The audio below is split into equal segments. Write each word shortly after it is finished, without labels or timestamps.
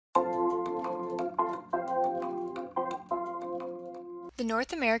The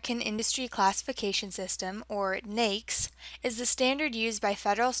North American Industry Classification System, or NAICS, is the standard used by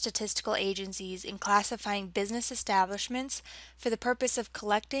federal statistical agencies in classifying business establishments for the purpose of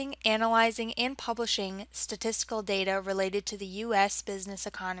collecting, analyzing, and publishing statistical data related to the U.S. business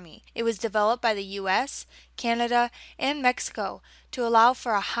economy. It was developed by the U.S., Canada, and Mexico to allow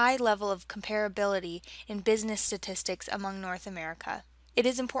for a high level of comparability in business statistics among North America. It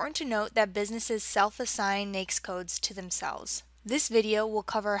is important to note that businesses self-assign NAICS codes to themselves. This video will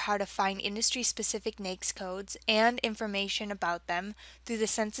cover how to find industry-specific NAICS codes and information about them through the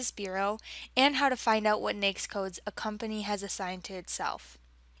Census Bureau, and how to find out what NAICS codes a company has assigned to itself.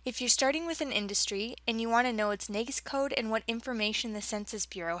 If you're starting with an industry and you want to know its NAICS code and what information the Census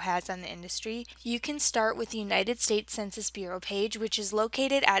Bureau has on the industry, you can start with the United States Census Bureau page, which is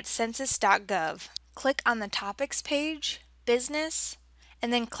located at census.gov. Click on the Topics page, Business,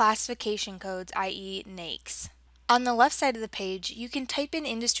 and then Classification Codes, i.e. NAICS. On the left side of the page, you can type in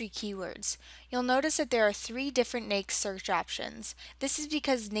industry keywords. You'll notice that there are 3 different NAICS search options. This is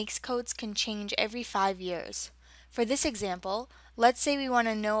because NAICS codes can change every 5 years. For this example, let's say we want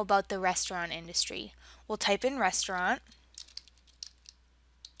to know about the restaurant industry. We'll type in restaurant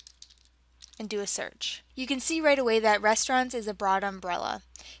and do a search. You can see right away that restaurants is a broad umbrella.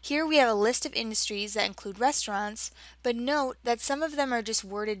 Here we have a list of industries that include restaurants, but note that some of them are just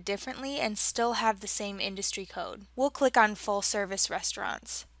worded differently and still have the same industry code. We'll click on full service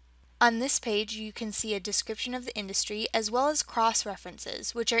restaurants. On this page, you can see a description of the industry as well as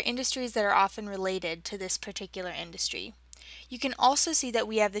cross-references, which are industries that are often related to this particular industry. You can also see that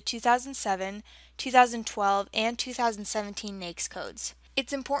we have the 2007, 2012, and 2017 NAICS codes.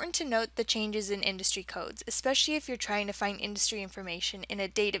 It's important to note the changes in industry codes, especially if you're trying to find industry information in a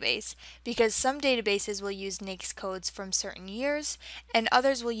database, because some databases will use NAICS codes from certain years and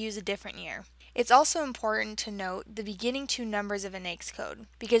others will use a different year. It's also important to note the beginning 2 numbers of a NAICS code,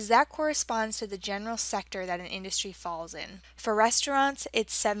 because that corresponds to the general sector that an industry falls in. For restaurants,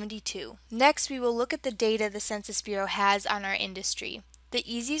 it's 72. Next, we will look at the data the Census Bureau has on our industry. The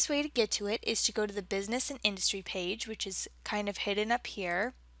easiest way to get to it is to go to the Business and Industry page, which is kind of hidden up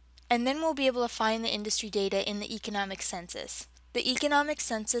here, and then we'll be able to find the industry data in the Economic Census. The Economic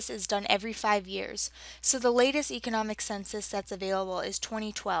Census is done every 5 years, so the latest Economic Census that's available is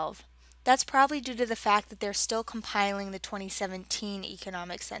 2012. That's probably due to the fact that they're still compiling the 2017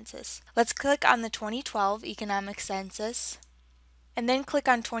 Economic Census. Let's click on the 2012 Economic Census, and then click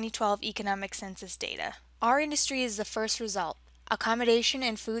on 2012 Economic Census data. Our industry is the first result. Accommodation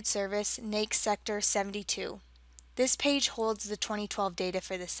and Food Service, NAICS Sector 72. This page holds the 2012 data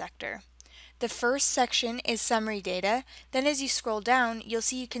for this sector. The first section is summary data. Then as you scroll down, you'll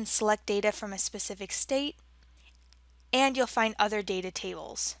see you can select data from a specific state, and you'll find other data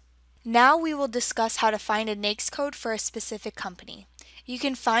tables. Now we will discuss how to find a NAICS code for a specific company. You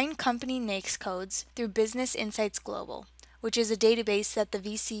can find company NAICS codes through Business Insights Global, which is a database that the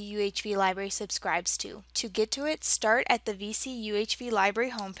VC-UHV library subscribes to. To get to it, start at the VC-UHV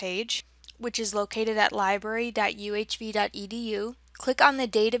library homepage, which is located at library.uhv.edu. Click on the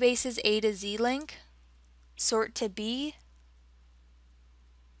Databases A to Z link, sort to B,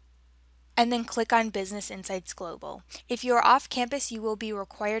 and then click on Business Insights Global. If you are off campus, you will be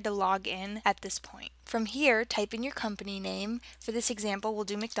required to log in at this point. From here, type in your company name. For this example, we'll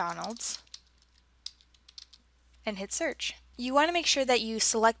do McDonald's, and hit search. You want to make sure that you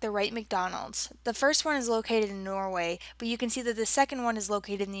select the right McDonald's. The first one is located in Norway, but you can see that the second one is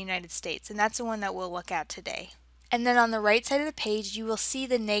located in the United States, and that's the one that we'll look at today. And then on the right side of the page, you will see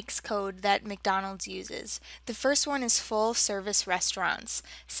the NAICS code that McDonald's uses. The first one is Full Service Restaurants,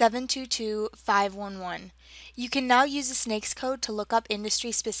 722511. You can now use this NAICS code to look up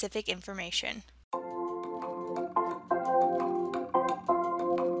industry-specific information.